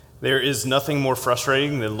There is nothing more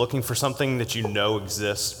frustrating than looking for something that you know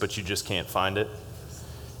exists, but you just can't find it.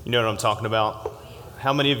 You know what I'm talking about?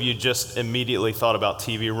 How many of you just immediately thought about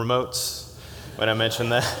TV remotes when I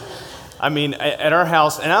mentioned that? I mean, at our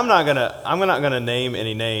house, and I'm not gonna name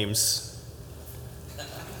any names.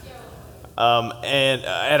 And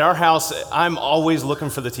at our house, I'm always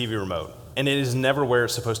looking for the TV remote, and it is never where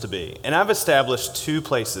it's supposed to be. And I've established 2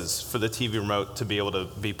 places for the TV remote to be able to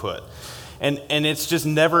be put. And it's just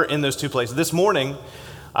never in those 2 places. This morning,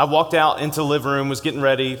 I walked out into the living room, was getting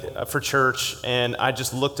ready for church, and I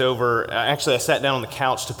just looked over. Actually, I sat down on the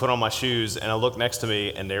couch to put on my shoes, and I looked next to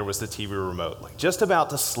me, and there was the TV remote, like just about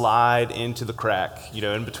to slide into the crack,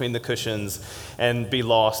 in between the cushions, and be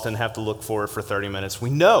lost and have to look for it for 30 minutes. We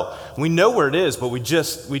know where it is, but we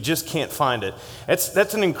just can't find it.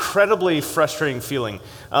 That's an incredibly frustrating feeling.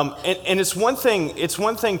 And it's one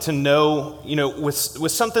thing to know,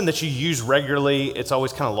 with something that you use regularly, it's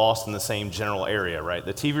always kind of lost in the same general area, right?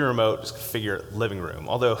 The TV remote, just figure living room.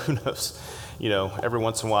 Although, who knows, every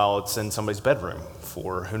once in a while it's in somebody's bedroom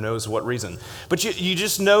for who knows what reason. But you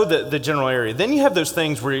just know the general area. Then you have those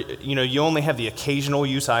things where, you only have the occasional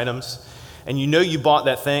use items, and you bought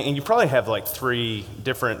that thing, and you probably have like 3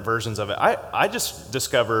 different versions of it. I just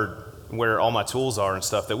discovered where all my tools are and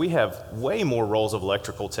stuff, that we have way more rolls of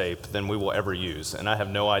electrical tape than we will ever use. And I have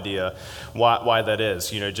no idea why that is.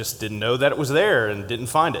 Just didn't know that it was there and didn't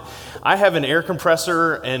find it. I have an air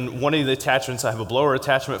compressor, and one of the attachments, I have a blower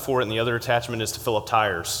attachment for it, and the other attachment is to fill up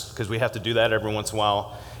tires, because we have to do that every once in a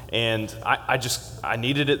while. And I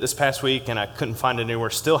needed it this past week, and I couldn't find it anywhere,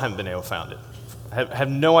 still haven't been able to find it. Have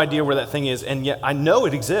no idea where that thing is, and yet I know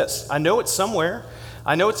it exists. I know it's somewhere.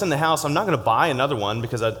 I know it's in the house. I'm not going to buy another one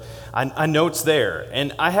because I know it's there.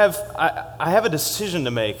 And I have a decision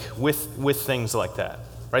to make with things like that,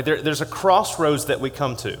 right? There's a crossroads that we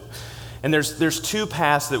come to, and there's 2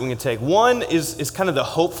 paths that we can take. One is kind of the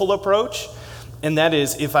hopeful approach, and that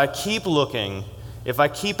is, if I keep looking, if I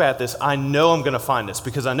keep at this, I know I'm going to find this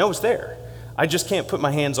because I know it's there. I just can't put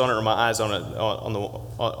my hands on it or my eyes on it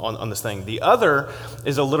on this thing. The other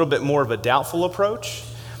is a little bit more of a doubtful approach,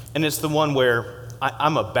 and it's the one where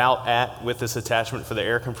I'm about at with this attachment for the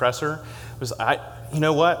air compressor. You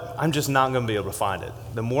know what? I'm just not going to be able to find it.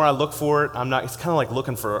 The more I look for it, it's kind of like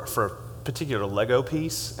looking for a particular Lego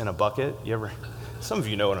piece in a bucket. Some of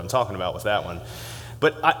you know what I'm talking about with that one.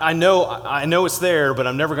 But I know it's there, but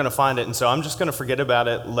I'm never going to find it, and so I'm just going to forget about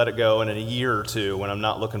it, let it go, and in a year or 2, when I'm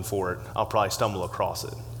not looking for it, I'll probably stumble across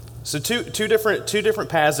it. So two different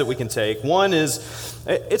paths that we can take. One is,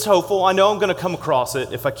 it's hopeful. I know I'm going to come across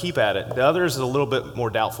it if I keep at it. The other is a little bit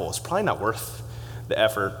more doubtful. It's probably not worth the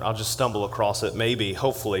effort. I'll just stumble across it, maybe,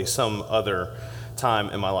 hopefully, some other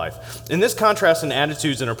time in my life. And this contrast in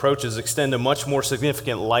attitudes and approaches extend to much more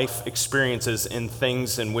significant life experiences in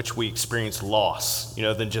things in which we experience loss,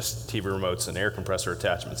 than just TV remotes and air compressor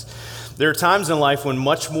attachments. There are times in life when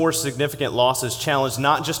much more significant losses challenge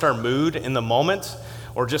not just our mood in the moment,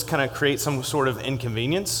 or just kind of create some sort of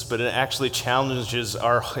inconvenience, but it actually challenges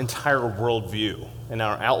our entire worldview and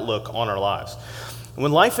our outlook on our lives.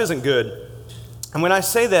 When life isn't good, and when I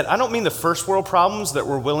say that, I don't mean the first world problems that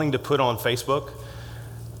we're willing to put on Facebook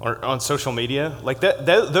or on social media. Like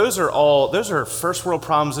those are first world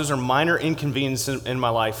problems. Those are minor inconveniences in my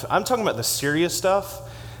life. I'm talking about the serious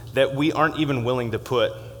stuff that we aren't even willing to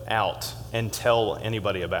put out and tell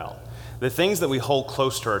anybody about. The things that we hold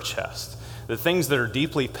close to our chest. The things that are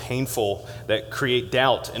deeply painful, that create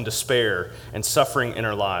doubt and despair and suffering in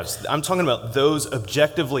our lives. I'm talking about those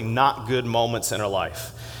objectively not good moments in our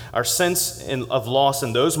life. Our sense of loss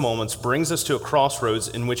in those moments brings us to a crossroads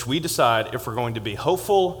in which we decide if we're going to be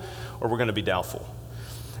hopeful or we're going to be doubtful.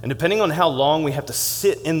 And depending on how long we have to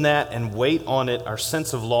sit in that and wait on it, our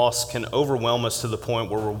sense of loss can overwhelm us to the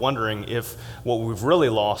point where we're wondering if what we've really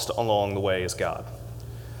lost along the way is God.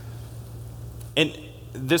 And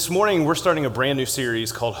this morning, we're starting a brand new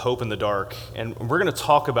series called Hope in the Dark, and we're going to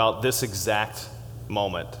talk about this exact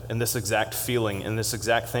moment and this exact feeling and this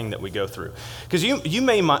exact thing that we go through. Because you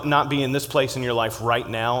may not be in this place in your life right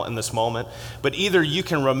now in this moment, but either you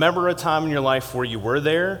can remember a time in your life where you were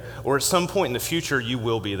there, or at some point in the future, you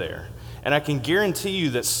will be there. And I can guarantee you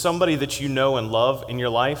that somebody that you know and love in your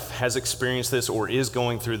life has experienced this or is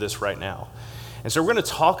going through this right now. And so we're going to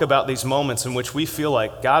talk about these moments in which we feel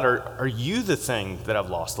like, God, are you the thing that I've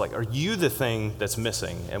lost? Like, are you the thing that's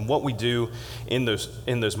missing? And what we do in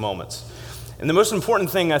those moments. And the most important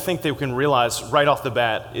thing I think that we can realize right off the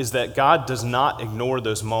bat is that God does not ignore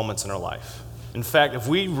those moments in our life. In fact, if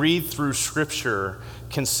we read through Scripture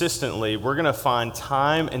consistently, we're going to find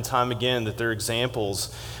time and time again that there are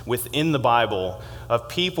examples within the Bible of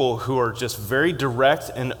people who are just very direct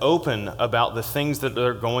and open about the things that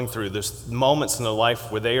they're going through. There's moments in their life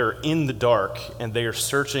where they are in the dark and they are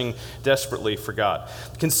searching desperately for God.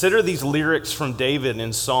 Consider these lyrics from David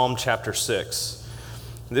in Psalm chapter 6.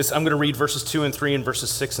 I'm going to read verses 2 and 3 and verses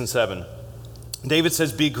 6 and 7. David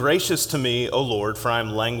says, "Be gracious to me, O Lord, for I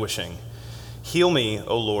am languishing. Heal me,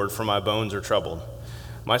 O Lord, for my bones are troubled.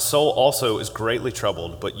 My soul also is greatly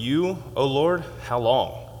troubled, but you, O Lord, how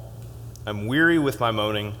long? I'm weary with my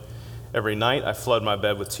moaning. Every night I flood my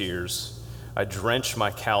bed with tears. I drench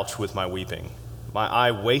my couch with my weeping. My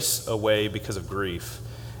eye wastes away because of grief.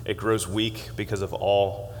 It grows weak because of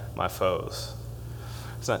all my foes."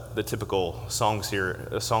 It's not the typical song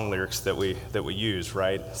lyrics that we use,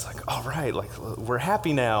 right? It's like, all right, like we're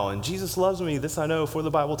happy now, and Jesus loves me. This I know, for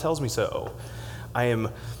the Bible tells me so. I am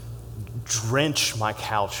drench my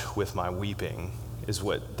couch with my weeping, is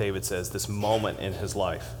what David says. This moment in his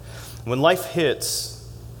life, when life hits,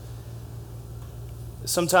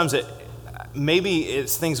 sometimes maybe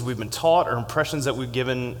it's things we've been taught or impressions that we've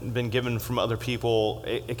been given from other people.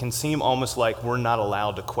 It can seem almost like we're not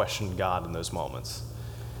allowed to question God in those moments.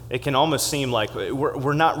 It can almost seem like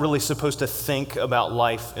we're not really supposed to think about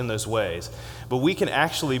life in those ways. But we can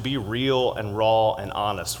actually be real and raw and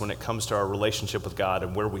honest when it comes to our relationship with God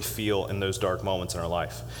and where we feel in those dark moments in our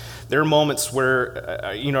life. There are moments where,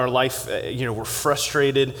 our life, we're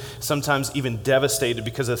frustrated, sometimes even devastated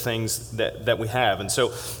because of things that we have. And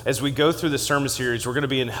so as we go through this sermon series, we're going to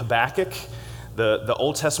be in Habakkuk, the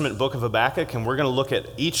Old Testament book of Habakkuk, and we're going to look at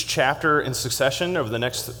each chapter in succession over the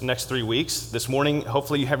next 3 weeks. This morning,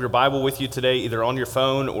 hopefully you have your Bible with you today, either on your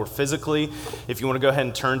phone or physically. If you want to go ahead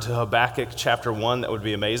and turn to Habakkuk chapter 1, that would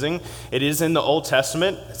be amazing. It is in the Old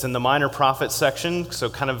Testament. It's in the minor prophet section, so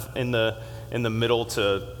kind of in the middle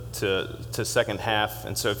to second half.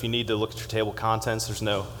 And so if you need to look at your table of contents, there's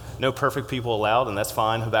no perfect people allowed, and that's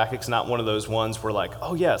fine. Habakkuk's not one of those ones where like,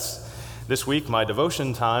 oh yes, this week, my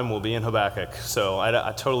devotion time will be in Habakkuk, so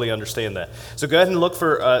I totally understand that. So go ahead and look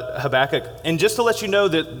for Habakkuk. And just to let you know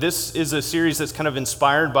that this is a series that's kind of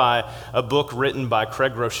inspired by a book written by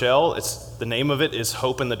Craig Rochelle. The name of it is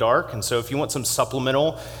Hope in the Dark. And so if you want some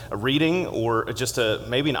supplemental reading or just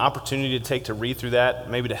maybe an opportunity to take to read through that,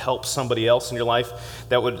 maybe to help somebody else in your life,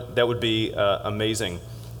 that would be amazing.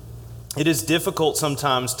 It is difficult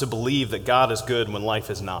sometimes to believe that God is good when life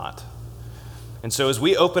is not. And so as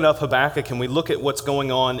we open up Habakkuk and we look at what's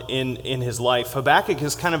going on in his life, Habakkuk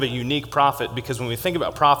is kind of a unique prophet because when we think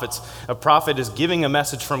about prophets, a prophet is giving a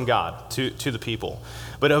message from God to the people.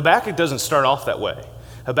 But Habakkuk doesn't start off that way.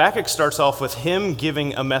 Habakkuk starts off with him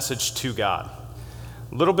giving a message to God.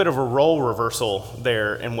 A little bit of a role reversal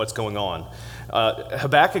there in what's going on.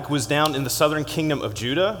 Habakkuk was down in the southern kingdom of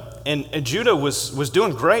Judah, and Judah was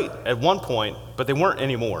doing great at one point, but they weren't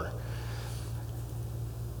anymore.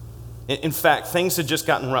 In fact, things had just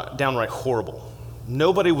gotten downright horrible.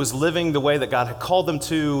 Nobody was living the way that God had called them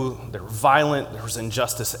to. They were violent. There was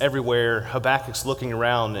injustice everywhere. Habakkuk's looking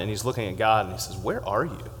around, and he's looking at God, and he says, "Where are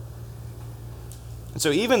you?" And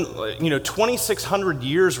so even 2,600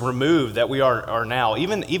 years removed that we are now,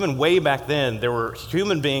 even way back then, there were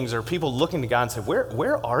human beings or people looking to God and said,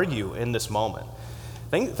 "Where are you in this moment?"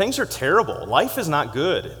 Things are terrible. Life is not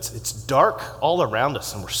good. It's dark all around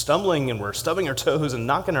us, and we're stumbling and we're stubbing our toes and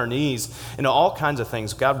knocking our knees and all kinds of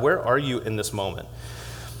things. God, where are you in this moment?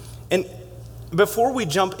 And before we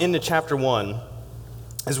jump into chapter 1,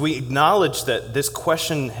 as we acknowledge that this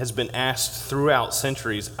question has been asked throughout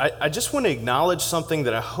centuries, I just want to acknowledge something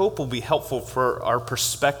that I hope will be helpful for our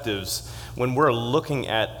perspectives when we're looking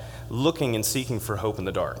and seeking for hope in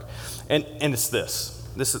the dark. And it's this.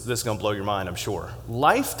 This is going to blow your mind, I'm sure.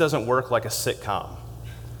 Life doesn't work like a sitcom.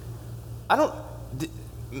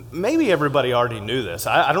 Maybe everybody already knew this.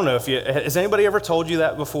 I don't know has anybody ever told you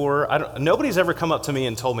that before? Nobody's ever come up to me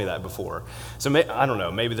and told me that before. So I don't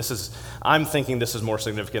know, maybe I'm thinking this is more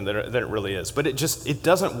significant than it really is. But it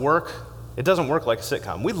doesn't work. It doesn't work like a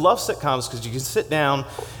sitcom. We love sitcoms because you can sit down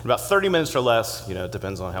in about 30 minutes or less, it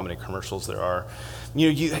depends on how many commercials there are.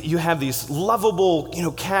 You have these lovable,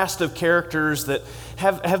 cast of characters that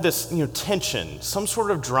have this, tension, some sort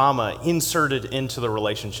of drama inserted into the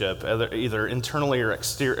relationship, either internally or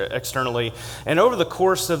externally. And over the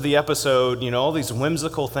course of the episode, all these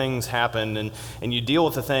whimsical things happen, and you deal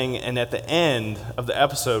with the thing, and at the end of the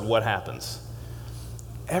episode, what happens?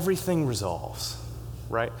 Everything resolves.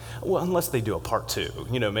 right? Well, unless they do a part 2,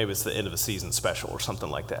 maybe it's the end of a season special or something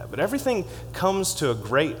like that. But everything comes to a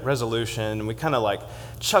great resolution, and we kind of like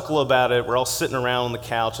chuckle about it. We're all sitting around on the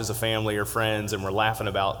couch as a family or friends, and we're laughing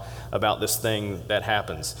about this thing that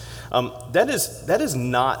happens. That is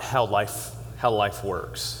not how life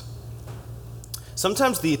works.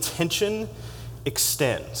 Sometimes the attention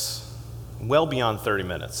extends well beyond 30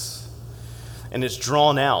 minutes. And it's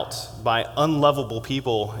drawn out by unlovable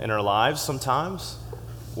people in our lives sometimes,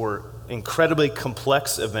 or incredibly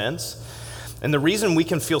complex events. And the reason we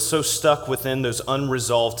can feel so stuck within those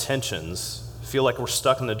unresolved tensions, feel like we're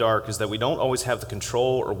stuck in the dark, is that we don't always have the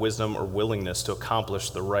control or wisdom or willingness to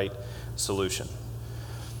accomplish the right solution.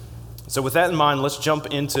 So with that in mind, let's jump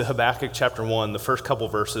into Habakkuk chapter 1, the first couple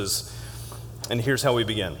verses, and here's how we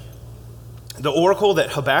begin. The oracle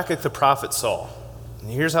that Habakkuk the prophet saw. And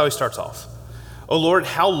here's how he starts off. O Lord,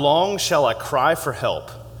 how long shall I cry for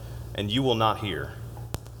help, and you will not hear?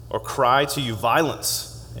 Or cry to you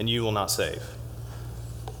violence, and you will not save?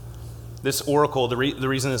 This oracle, the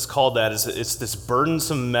reason it's called that is it's this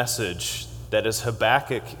burdensome message that as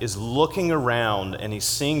Habakkuk is looking around and he's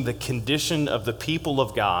seeing the condition of the people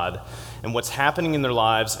of God and what's happening in their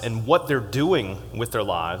lives and what they're doing with their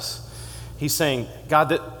lives, he's saying,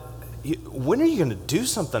 God, when are you going to do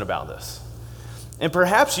something about this? And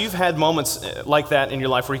perhaps you've had moments like that in your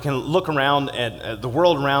life where you can look around at the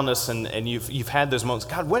world around us and you've had those moments.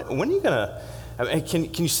 God, when are you going to,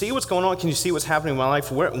 can you see what's going on? Can you see what's happening in my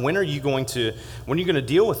life? When are you going to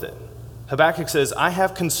deal with it? Habakkuk says, I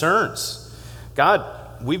have concerns. God,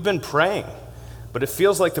 we've been praying, but it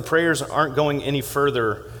feels like the prayers aren't going any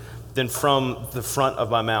further than from the front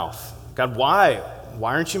of my mouth. God, why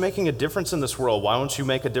aren't you making a difference in this world? Why don't you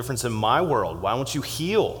make a difference in my world? Why don't you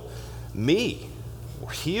heal me? Or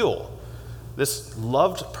heal this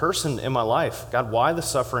loved person in my life. God, why the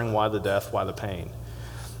suffering? Why the death? Why the pain?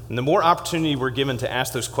 And the more opportunity we're given to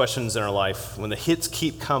ask those questions in our life, when the hits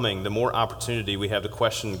keep coming, the more opportunity we have to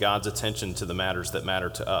question God's attention to the matters that matter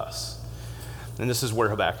to us. And this is where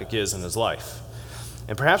Habakkuk is in his life.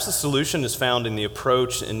 And perhaps the solution is found in the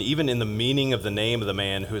approach and even in the meaning of the name of the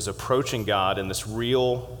man who is approaching God in this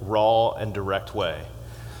real, raw, and direct way.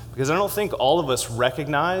 Because I don't think all of us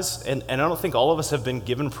recognize, and I don't think all of us have been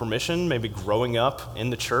given permission, maybe growing up in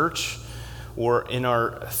the church or in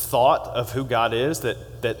our thought of who God is,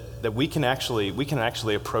 that we can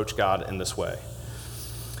actually approach God in this way.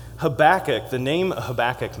 Habakkuk, the name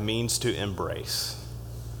Habakkuk means to embrace.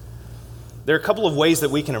 There are a couple of ways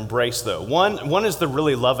that we can embrace, though. One is the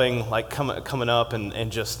really loving, like coming up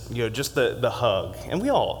and just the hug, and we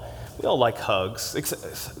all like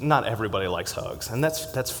hugs. Not everybody likes hugs, and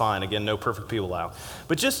that's fine. Again, no perfect people out.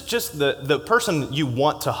 But just the person you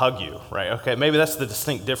want to hug you, right? Okay, maybe that's the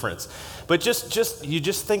distinct difference. But you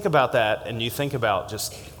just think about that, and you think about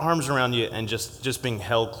just arms around you and just being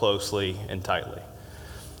held closely and tightly.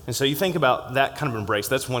 And so you think about that kind of embrace.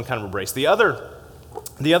 That's one kind of embrace. The other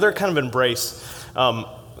kind of embrace,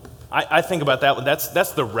 I think about that one.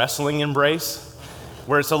 That's the wrestling embrace.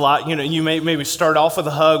 Where it's a lot, you may maybe start off with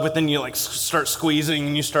a hug, but then you like start squeezing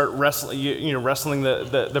and you start wrestling, wrestling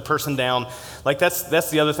the person down. Like that's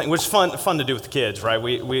the other thing, which is fun to do with the kids, right?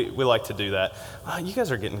 We like to do that. You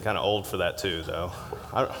guys are getting kind of old for that too, though.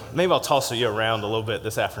 Maybe I'll toss you around a little bit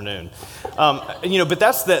this afternoon. But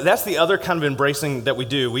that's the other kind of embracing that we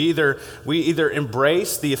do. We either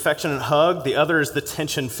embrace the affectionate hug, the other is the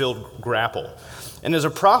tension-filled grapple. And as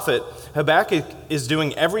a prophet, Habakkuk is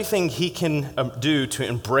doing everything he can do to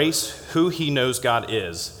embrace who he knows God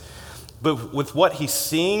is. But with what he's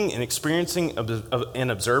seeing and experiencing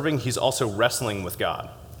and observing, he's also wrestling with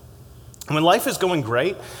God. And when life is going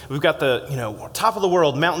great, we've got the top of the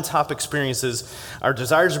world, mountaintop experiences, our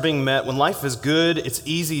desires are being met. When life is good, it's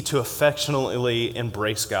easy to affectionately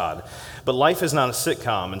embrace God. But life is not a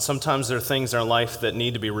sitcom, and sometimes there are things in our life that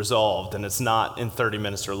need to be resolved, and it's not in 30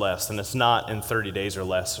 minutes or less, and it's not in 30 days or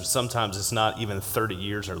less, or sometimes it's not even 30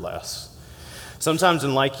 years or less. Sometimes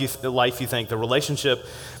in life you think the relationship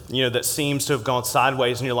that seems to have gone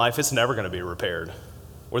sideways in your life, it's never going to be repaired.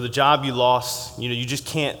 Or the job you lost, you just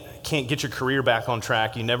can't get your career back on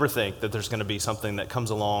track. You never think that there's going to be something that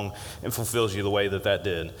comes along and fulfills you the way that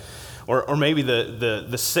did. Or maybe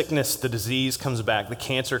the sickness, the disease comes back, the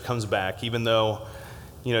cancer comes back, even though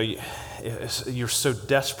you're so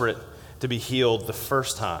desperate to be healed the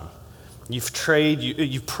first time. You've prayed,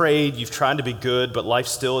 you've tried to be good, but life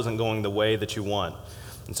still isn't going the way that you want.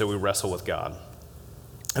 And so we wrestle with God.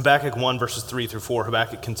 Habakkuk 1, verses 3 through 4,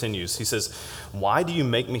 Habakkuk continues. He says, "Why do you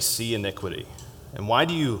make me see iniquity? And why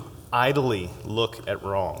do you idly look at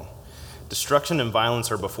wrong? Destruction and violence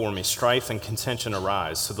are before me. Strife and contention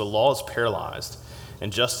arise. So the law is paralyzed,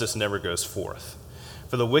 and justice never goes forth.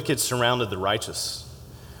 For the wicked surrounded the righteous,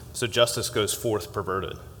 so justice goes forth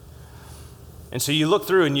perverted. And so you look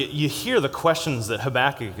through and you hear the questions that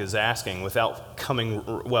Habakkuk is asking without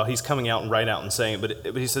he's coming out and right out and saying it,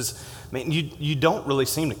 but he says, man, you don't really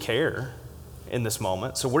seem to care in this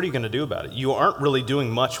moment, so what are you going to do about it? You aren't really doing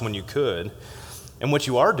much when you could, and what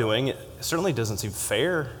you are doing, it certainly doesn't seem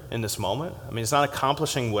fair in this moment. I mean, it's not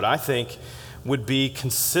accomplishing what I think would be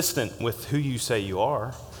consistent with who you say you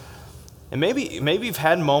are. And maybe you've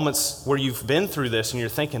had moments where you've been through this and you're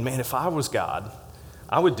thinking, man, if I was God,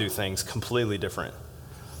 I would do things completely different.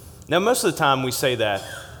 Now, most of the time we say that,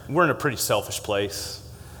 we're in a pretty selfish place.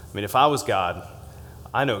 I mean, if I was God,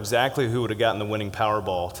 I know exactly who would have gotten the winning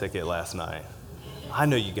Powerball ticket last night. I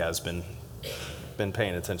know you guys been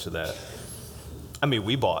paying attention to that. I mean,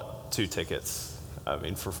 we bought 2 tickets,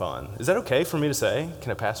 for fun. Is that okay for me to say?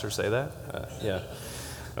 Can a pastor say that? Yeah.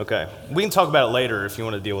 Okay. We can talk about it later if you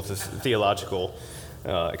want to deal with the theological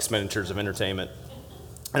expenditures of entertainment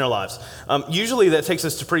in our lives. Usually that takes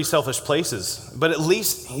us to pretty selfish places, but at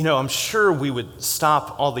least, I'm sure we would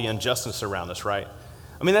stop all the injustice around us, right?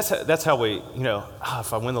 I mean, that's how we,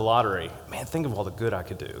 if I win the lottery, man, think of all the good I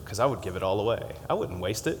could do, because I would give it all away. I wouldn't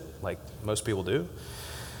waste it like most people do.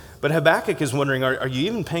 But Habakkuk is wondering, are you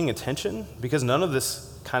even paying attention? Because none of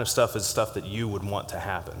this kind of stuff is stuff that you would want to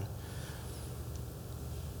happen.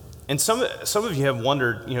 And some of you have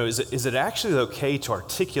wondered, is it actually okay to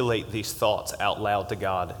articulate these thoughts out loud to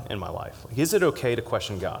God in my life? Like, is it okay to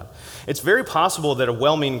question God? It's very possible that a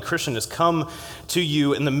well-meaning Christian has come to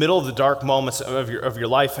you in the middle of the dark moments of your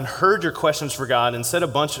life and heard your questions for God and said a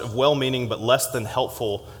bunch of well-meaning but less than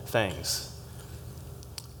helpful things.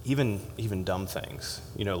 Even dumb things,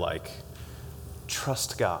 like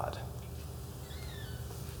trust God.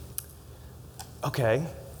 Okay.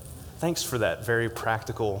 Thanks for that very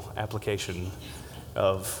practical application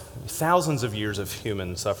of thousands of years of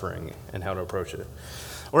human suffering and how to approach it.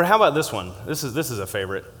 Or how about this one? This is a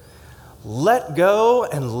favorite. Let go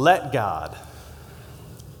and let God.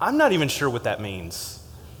 I'm not even sure what that means,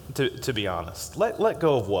 to be honest. Let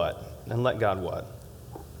go of what and let God what?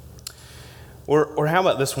 Or how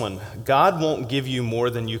about this one? God won't give you more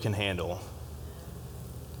than you can handle.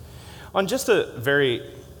 On just a very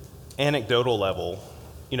anecdotal level,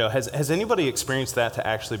 has anybody experienced that to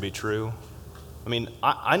actually be true? I mean,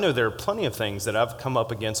 I know there are plenty of things that I've come up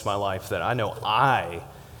against in my life that I know I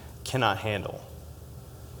cannot handle.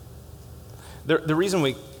 The reason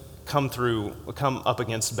we come up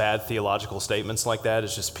against bad theological statements like that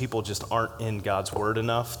is just people just aren't in God's word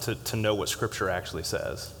enough to know what Scripture actually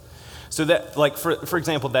says. So that, like, for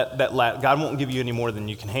example, that God won't give you any more than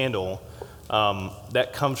you can handle,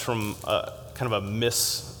 that comes from kind of a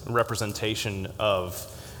misrepresentation of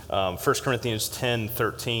 1 Corinthians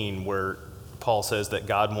 10:13, where Paul says that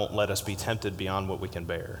God won't let us be tempted beyond what we can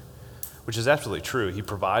bear, which is absolutely true. He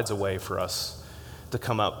provides a way for us to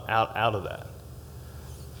come out of that.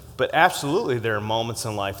 But absolutely there are moments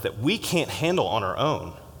in life that we can't handle on our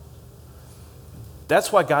own.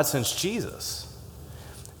 That's why God sends Jesus.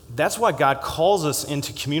 That's why God calls us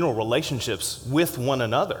into communal relationships with one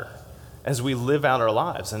another as we live out our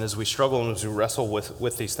lives and as we struggle and as we wrestle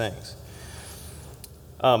with these things.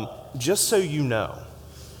 Just so you know,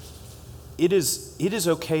 it is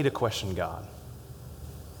okay to question God.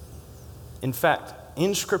 In fact,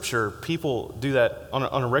 in Scripture, people do that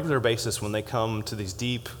on a regular basis when they come to these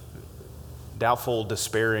deep, doubtful,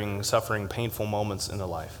 despairing, suffering, painful moments in their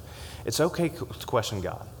life. It's okay to question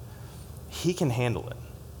God. He can handle it.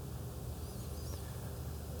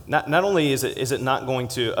 Not only is it not going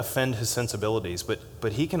to offend his sensibilities, but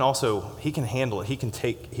he can handle it. He can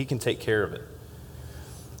take care of it.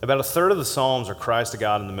 About a third of the Psalms are cries to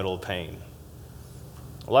God in the middle of pain.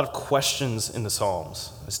 A lot of questions in the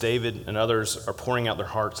Psalms, as David and others are pouring out their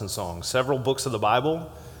hearts in songs. Several books of the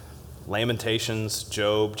Bible, Lamentations,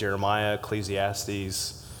 Job, Jeremiah,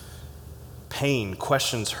 Ecclesiastes, pain,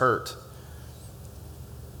 questions, hurt.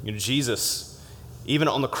 Jesus, even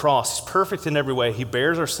on the cross, he's perfect in every way. He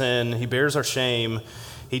bears our sin, he bears our shame,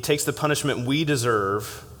 he takes the punishment we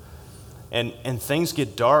deserve, and things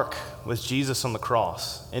get dark with Jesus on the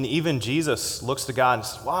cross. And even Jesus looks to God and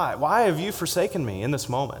says, Why have you forsaken me in this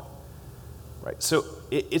moment? Right? So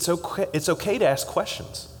it's okay to ask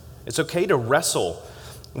questions. It's okay to wrestle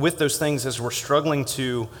with those things as we're struggling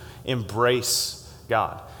to embrace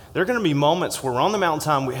God. There are going to be moments where we're on the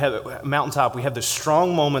mountaintop, we have the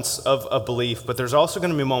strong moments of belief, but there's also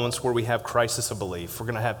going to be moments where we have crisis of belief. We're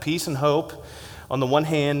going to have peace and hope. On the one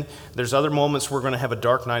hand, there's other moments we're going to have a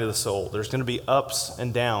dark night of the soul. There's going to be ups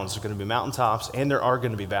and downs. There's going to be mountaintops, and there are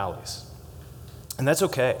going to be valleys. And that's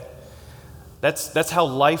okay. That's how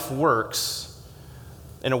life works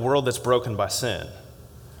in a world that's broken by sin.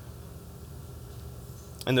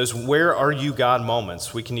 And those where are you God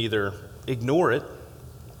moments, we can either ignore it,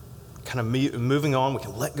 kind of moving on, we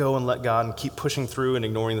can let go and let God and keep pushing through and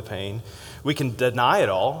ignoring the pain. We can deny it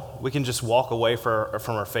all. We can just walk away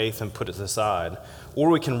from our faith and put it aside. Or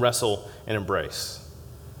we can wrestle and embrace.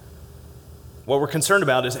 What we're concerned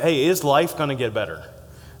about is, hey, is life going to get better?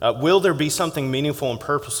 Will there be something meaningful and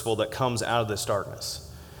purposeful that comes out of this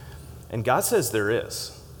darkness? And God says there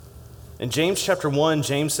is. In James chapter 1,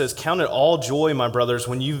 James says, "Count it all joy, my brothers,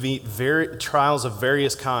 when you meet trials of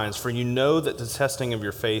various kinds, for you know that the testing of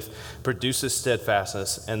your faith produces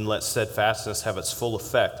steadfastness, and let steadfastness have its full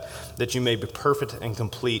effect, that you may be perfect and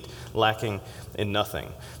complete, lacking in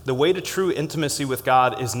nothing." The way to true intimacy with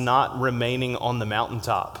God is not remaining on the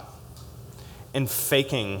mountaintop and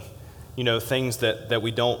faking, things that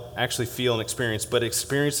we don't actually feel and experience, but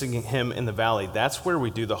experiencing Him in the valley. That's where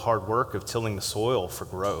we do the hard work of tilling the soil for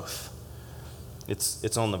growth. It's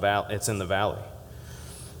in the valley.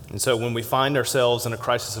 And so when we find ourselves in a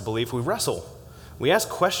crisis of belief, we wrestle. We ask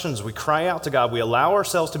questions. We cry out to God. We allow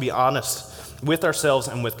ourselves to be honest with ourselves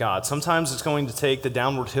and with God. Sometimes it's going to take the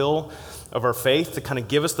downward hill of our faith to kind of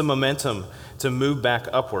give us the momentum to move back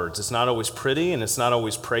upwards. It's not always pretty and it's not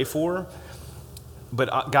always pray for,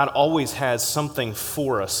 but God always has something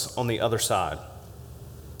for us on the other side.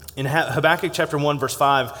 In Habakkuk chapter 1, verse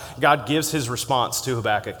 5, God gives his response to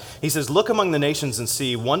Habakkuk. He says, "Look among the nations and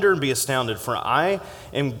see, wonder and be astounded, for I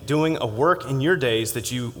am doing a work in your days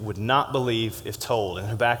that you would not believe if told." And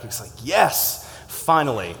Habakkuk's like, yes,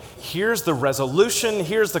 finally. Here's the resolution.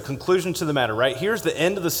 Here's the conclusion to the matter, right? Here's the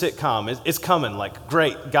end of the sitcom. It's coming. Like,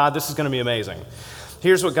 great, God, this is going to be amazing.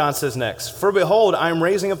 Here's what God says next. "For behold, I am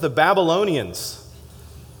raising up the Babylonians."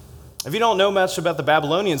 If you don't know much about the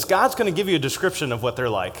Babylonians, God's going to give you a description of what they're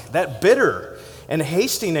like. That bitter and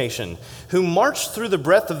hasty nation who marched through the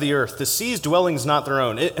breadth of the earth to seize dwellings not their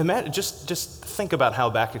own. Just think about how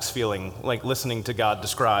Habakkuk's feeling, like listening to God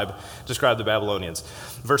describe the Babylonians.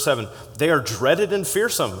 Verse 7, "They are dreaded and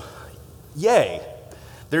fearsome. Yea,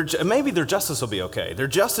 maybe their justice will be okay. Their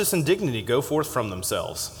justice and dignity go forth from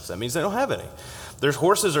themselves." So that means they don't have any. "Their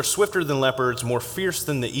horses are swifter than leopards, more fierce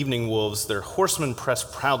than the evening wolves. Their horsemen press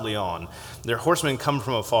proudly on. Their horsemen come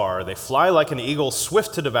from afar. They fly like an eagle,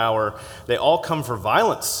 swift to devour. They all come for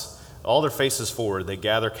violence. All their faces forward. They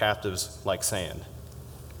gather captives like sand."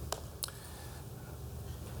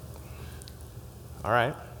 All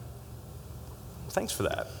right. Thanks for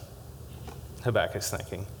that, Habakkuk's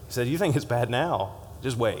thinking. He said, "You think it's bad now?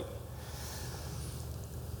 Just wait."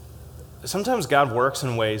 Sometimes God works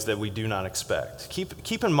in ways that we do not expect.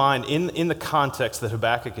 Keep in mind, in the context that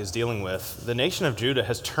Habakkuk is dealing with, the nation of Judah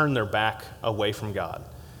has turned their back away from God.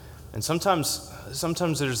 And sometimes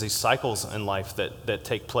there's these cycles in life that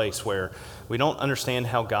take place where we don't understand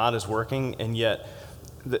how God is working, and yet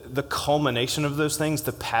the culmination of those things,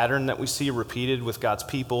 the pattern that we see repeated with God's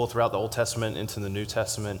people throughout the Old Testament into the New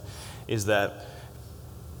Testament, is that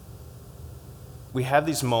we have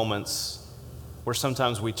these moments where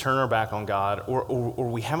sometimes we turn our back on God, or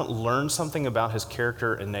we haven't learned something about his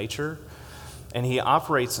character and nature, and he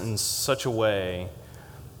operates in such a way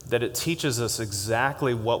that it teaches us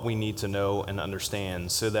exactly what we need to know and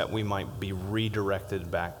understand so that we might be redirected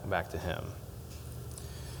back to him.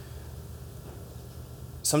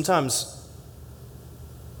 Sometimes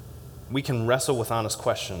we can wrestle with honest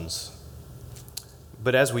questions,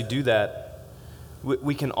 but as we do that,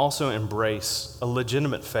 we can also embrace a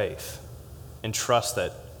legitimate faith and trust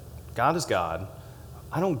that God is God.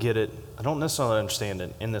 I don't get it. I don't necessarily understand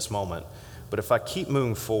it in this moment. But if I keep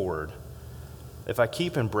moving forward, if I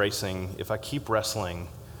keep embracing, if I keep wrestling,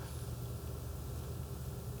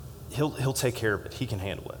 he'll take care of it. He can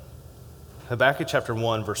handle it. Habakkuk chapter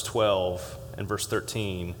 1, verse 12 and verse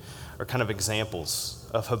 13 are kind of examples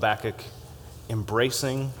of Habakkuk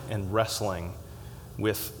embracing and wrestling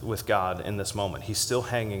with God in this moment. He's still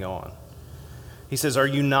hanging on. He says, "Are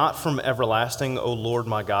you not from everlasting, O Lord,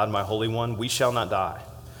 my God, my Holy One? We shall not die.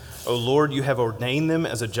 O Lord, you have ordained them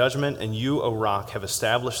as a judgment, and you, O Rock, have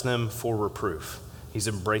established them for reproof." He's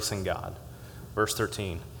embracing God. Verse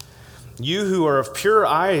 13, "You who are of purer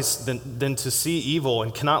eyes than to see evil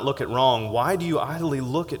and cannot look at wrong, why do you idly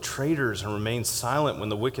look at traitors and remain silent when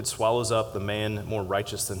the wicked swallows up the man more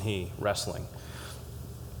righteous than he?" Wrestling.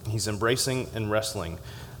 He's embracing and wrestling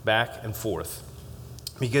back and forth,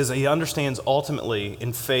 because he understands ultimately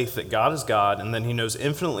in faith that God is God, and then he knows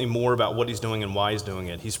infinitely more about what he's doing and why he's doing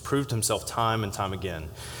it. He's proved himself time and time again.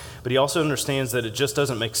 but he also understands that it just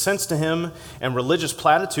doesn't make sense to him, and religious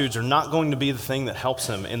platitudes are not going to be the thing that helps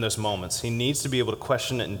him in those moments. He needs to be able to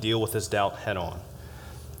question it and deal with his doubt head on.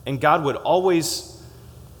 And God would always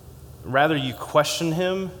rather you question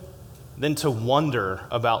him than to wonder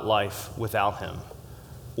about life without him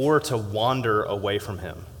or to wander away from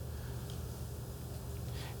him.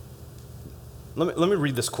 Let me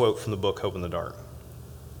read this quote from the book Hope in the Dark.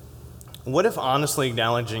 What if honestly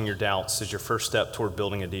acknowledging your doubts is your first step toward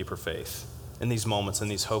building a deeper faith in these moments, in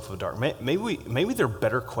these hope of the dark? Maybe there are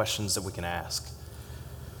better questions that we can ask.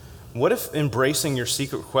 What if embracing your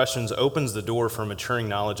secret questions opens the door for maturing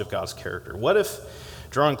knowledge of God's character? What if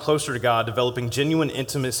drawing closer to God, developing genuine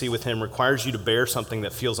intimacy with him requires you to bear something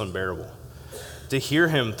that feels unbearable? To hear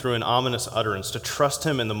him through an ominous utterance, to trust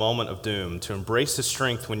him in the moment of doom, to embrace his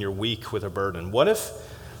strength when you're weak with a burden? What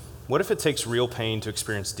if it takes real pain to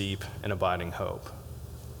experience deep and abiding hope?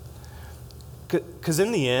 Because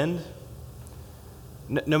in the end,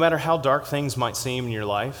 no matter how dark things might seem in your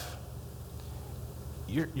life,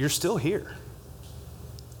 you're still here.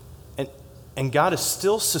 And God is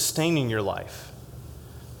still sustaining your life.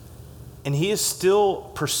 And he is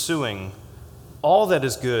still pursuing all that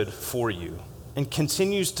is good for you and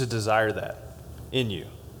continues to desire that in you.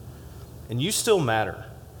 And you still matter.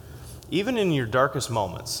 Even in your darkest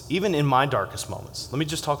moments, even in my darkest moments, let me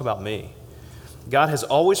just talk about me. God has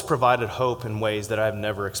always provided hope in ways that I have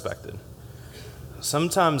never expected.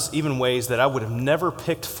 Sometimes even ways that I would have never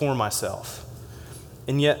picked for myself.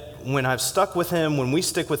 And yet, when I've stuck with him, when we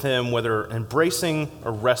stick with him, whether embracing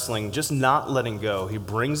or wrestling, just not letting go, he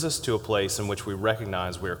brings us to a place in which we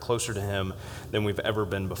recognize we are closer to him than we've ever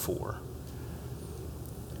been before.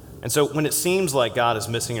 And so when it seems like God is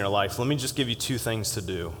missing your life, let me just give you two things to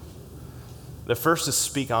do. The first is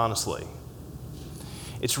speak honestly.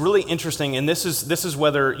 It's really interesting, and this is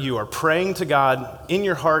whether you are praying to God in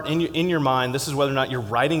your heart, in your mind. This is whether or not you're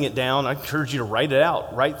writing it down. I encourage you to write it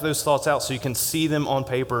out. Write those thoughts out so you can see them on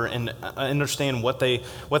paper and understand what they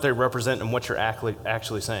represent and what you're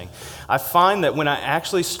actually saying. I find that when I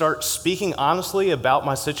actually start speaking honestly about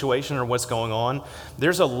my situation or what's going on,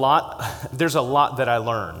 there's a lot that I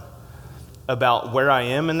learn about where I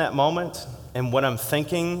am in that moment and what I'm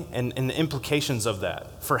thinking and the implications of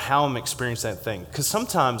that for how I'm experiencing that thing. Because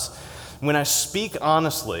sometimes when I speak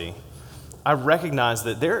honestly, I recognize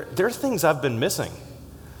that there are things I've been missing.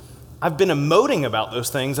 I've been emoting about those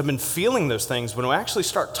things. I've been feeling those things. When I actually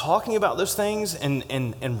start talking about those things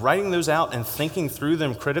and writing those out and thinking through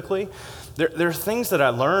them critically, there are things that I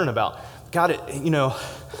learn about, God,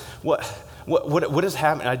 what is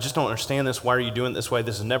happening? I just don't understand this. Why are you doing it this way?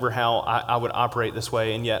 This is never how I would operate this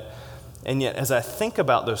way. And yet, as I think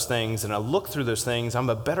about those things and I look through those things, I'm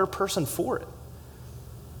a better person for it.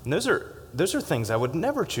 And those are things I would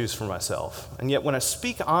never choose for myself. And yet when I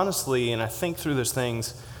speak honestly and I think through those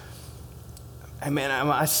things,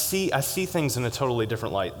 I see things in a totally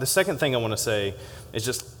different light. The second thing I want to say is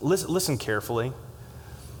just listen carefully.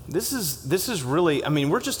 This is really,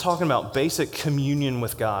 we're just talking about basic communion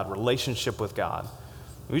with God, relationship with God.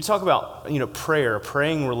 We talk about,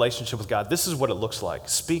 praying relationship with God. This is what it looks like,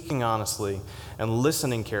 speaking honestly and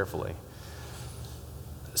listening carefully.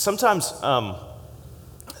 Sometimes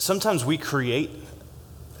we create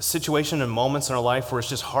a situation and moments in our life where it's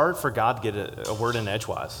just hard for God to get a word in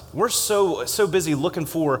edgewise. We're so busy looking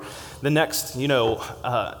for the next,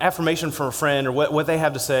 affirmation from a friend or what they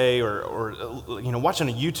have to say or watching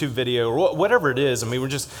a YouTube video or whatever it is. We're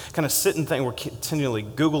just kind of sitting we're continually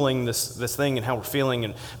Googling this thing and how we're feeling,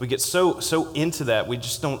 and we get so into that we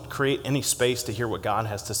just don't create any space to hear what God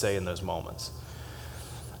has to say in those moments.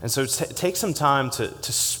 And so take some time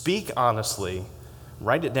to speak honestly.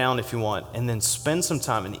 Write it down if you want, and then spend some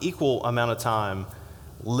time, an equal amount of time,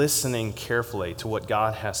 listening carefully to what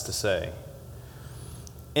God has to say.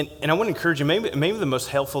 And I want to encourage you, maybe the most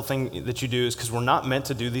helpful thing that you do is, because we're not meant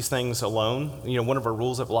to do these things alone. One of our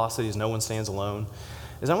rules at Velocity is no one stands alone.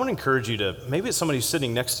 Is I want to encourage you to, maybe it's somebody who's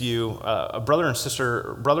sitting next to you, a brother or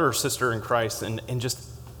sister in Christ, and just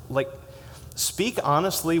speak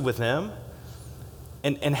honestly with them.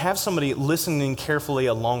 And have somebody listening carefully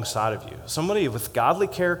alongside of you. Somebody with godly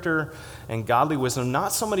character and godly wisdom,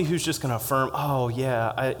 not somebody who's just going to affirm, oh,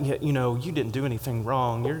 yeah, you didn't do anything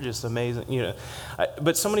wrong. You're just amazing.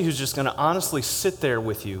 But somebody who's just going to honestly sit there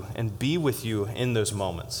with you and be with you in those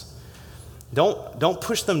moments. Don't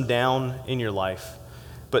push them down in your life,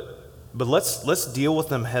 but let's deal with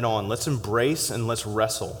them head on. Let's embrace and let's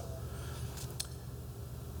wrestle.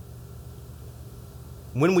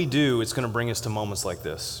 When we do, it's going to bring us to moments like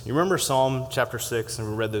this. You remember Psalm chapter 6, and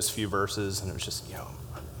we read those few verses, and it was just,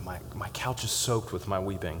 my couch is soaked with my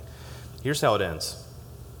weeping. Here's how it ends.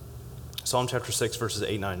 Psalm chapter 6, verses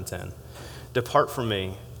 8, 9, and 10. Depart from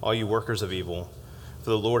me, all you workers of evil, for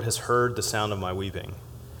the Lord has heard the sound of my weeping.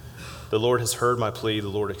 The Lord has heard my plea. The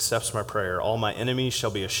Lord accepts my prayer. All my enemies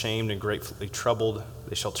shall be ashamed and greatly troubled.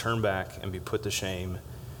 They shall turn back and be put to shame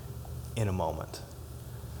in a moment.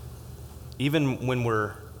 Even when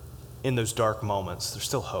we're in those dark moments, there's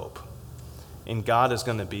still hope. And God is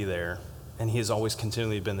going to be there, and he has always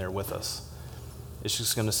continually been there with us. It's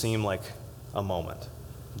just going to seem like a moment.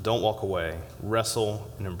 Don't walk away. Wrestle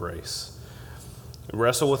and embrace.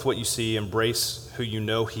 Wrestle with what you see. Embrace who you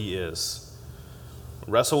know he is.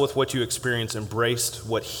 Wrestle with what you experience. Embrace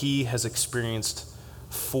what he has experienced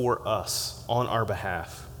for us on our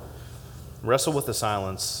behalf. Wrestle with the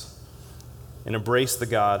silence and embrace the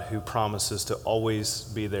God who promises to always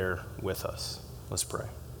be there with us. Let's pray.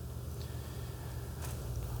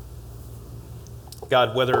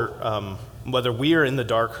 God, whether we are in the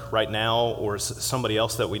dark right now or somebody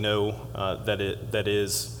else that we know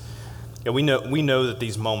we know that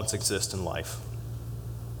these moments exist in life.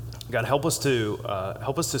 God, help us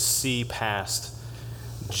to see past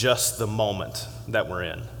just the moment that we're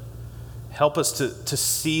in. Help us to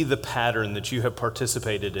see the pattern that you have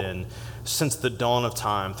participated in since the dawn of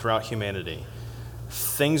time throughout humanity.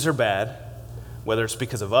 Things are bad, whether it's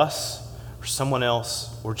because of us or someone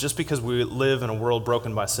else, or just because we live in a world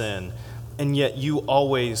broken by sin, and yet you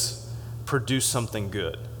always produce something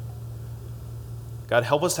good. God,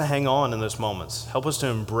 help us to hang on in those moments. Help us to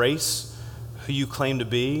embrace who you claim to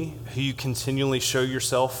be, who you continually show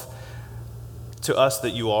yourself to us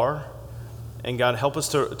that you are. And God, help us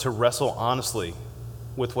to wrestle honestly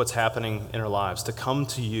with what's happening in our lives, to come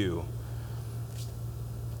to you,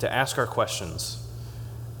 to ask our questions,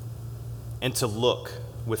 and to look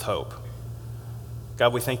with hope.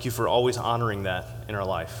 God, we thank you for always honoring that in our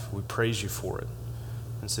life. We praise you for it.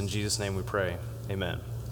 And it's in Jesus' name we pray. Amen.